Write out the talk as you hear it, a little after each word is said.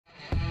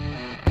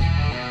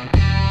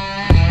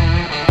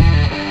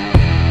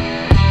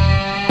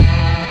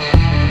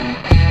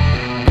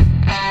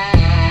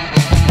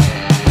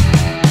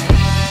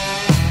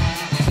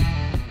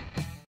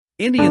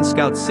Indian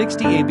Scout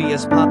 60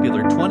 ABS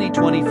popular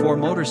 2024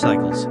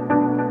 motorcycles.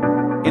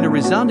 In a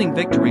resounding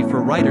victory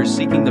for riders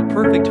seeking the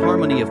perfect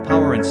harmony of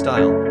power and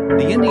style,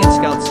 the Indian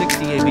Scout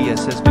 60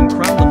 ABS has been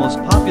crowned the most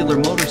popular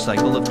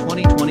motorcycle of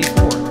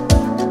 2024.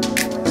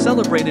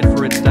 Celebrated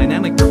for its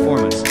dynamic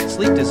performance,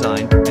 sleek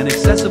design, and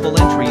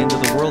accessible entry into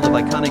the world of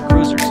iconic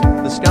cruisers,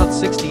 the Scout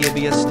 60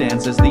 ABS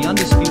stands as the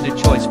undisputed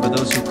choice for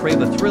those who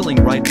crave a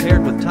thrilling ride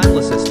paired with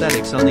timeless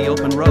aesthetics on the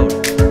open road.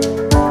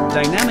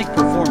 Dynamic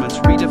performance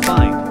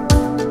redefined.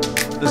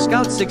 The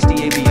Scout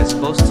 60 ABS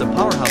boasts a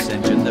powerhouse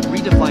engine that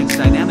redefines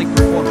dynamic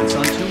performance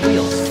on two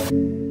wheels.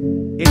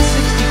 Its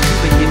 60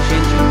 cubic inch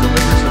engine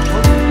delivers a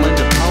potent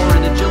blend of power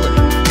and agility,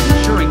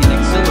 ensuring an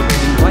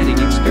exhilarating riding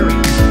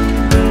experience.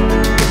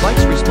 The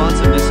bike's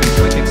responsiveness and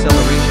quick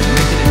acceleration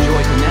make it a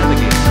joy to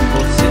navigate through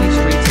both city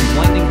streets and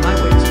winding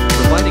highways,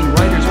 providing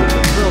riders with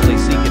the thrill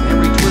they seek in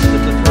every twist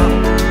of the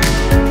throttle.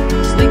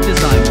 Sleek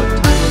design with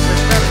timeless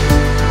aesthetics.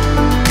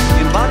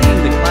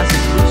 Embodying the classic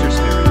cruiser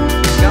spirit,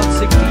 the Scout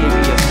 60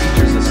 ABS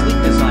features a sleek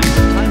design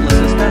with timeless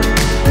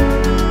aesthetics.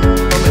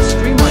 From its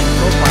streamlined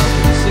profile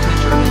to the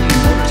signature Indian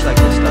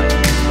motorcycle style,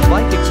 the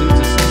bike exudes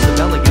a sense of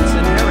elegance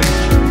and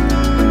heritage.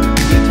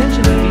 The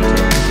attention to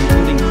detail,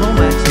 including chrome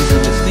accents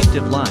and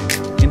distinctive lines,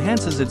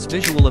 enhances its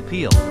visual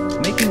appeal,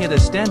 making it a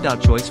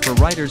standout choice for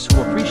riders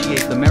who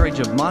appreciate the marriage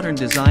of modern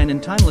design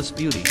and timeless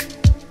beauty.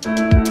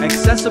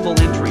 Accessible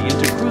entry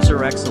into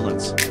cruiser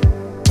excellence.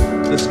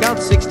 The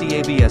Scout 60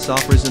 ABS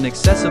offers an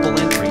accessible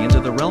entry into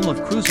the realm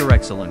of cruiser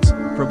excellence,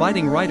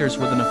 providing riders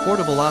with an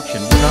affordable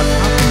option without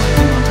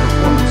compromising on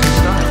performance or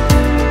style.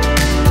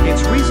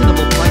 Its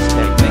reasonable price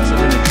tag makes it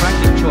an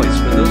attractive choice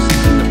for those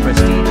seeking the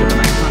prestige of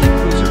an iconic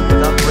cruiser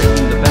without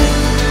breaking the bank.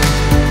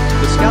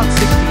 The Scout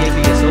 60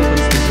 ABS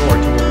opens the door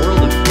to a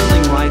world of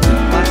thrilling rides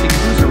and classic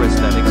cruiser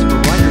aesthetics for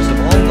riders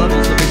of all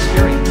levels of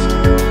experience.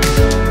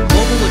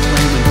 Global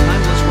acclaim and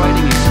timeless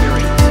riding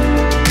experience.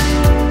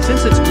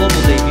 Since its global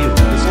debut,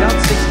 the Scout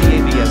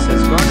 60 ABS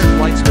has garnered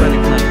widespread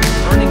acclaim,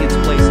 earning its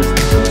place as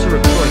the cruiser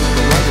of choice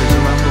for riders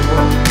around the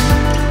world.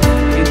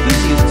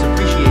 Enthusiasts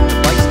appreciate the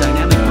bike's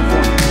dynamic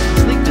performance,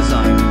 sleek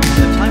design, and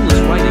the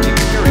timeless riding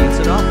experience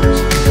it offers.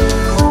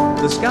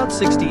 The Scout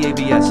 60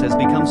 ABS has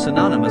become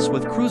synonymous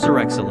with cruiser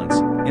excellence,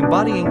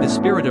 embodying the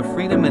spirit of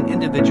freedom and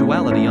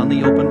individuality on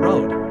the open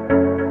road.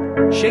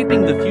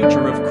 Shaping the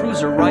future of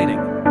cruiser riding.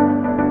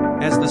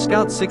 As the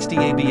Scout 60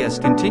 ABS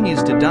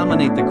continues to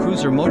dominate the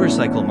cruiser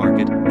motorcycle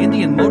market,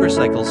 Indian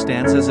Motorcycle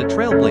stands as a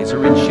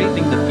trailblazer in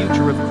shaping the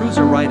future of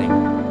cruiser riding.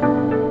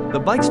 The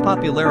bike's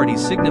popularity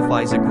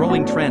signifies a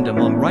growing trend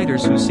among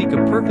riders who seek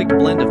a perfect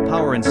blend of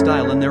power and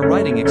style in their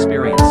riding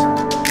experience.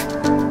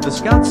 The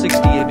Scout 60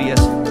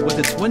 ABS, with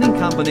its winning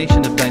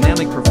combination of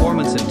dynamic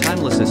performance and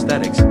timeless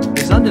aesthetics,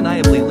 is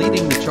undeniably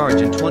leading the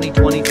charge in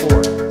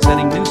 2024,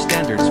 setting new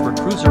standards for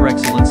cruiser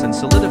excellence and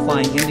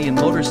solidifying Indian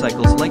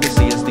Motorcycle's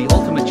legacy as the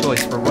ultimate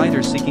choice for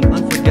riders seeking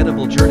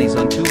unforgettable journeys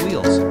on two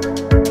wheels.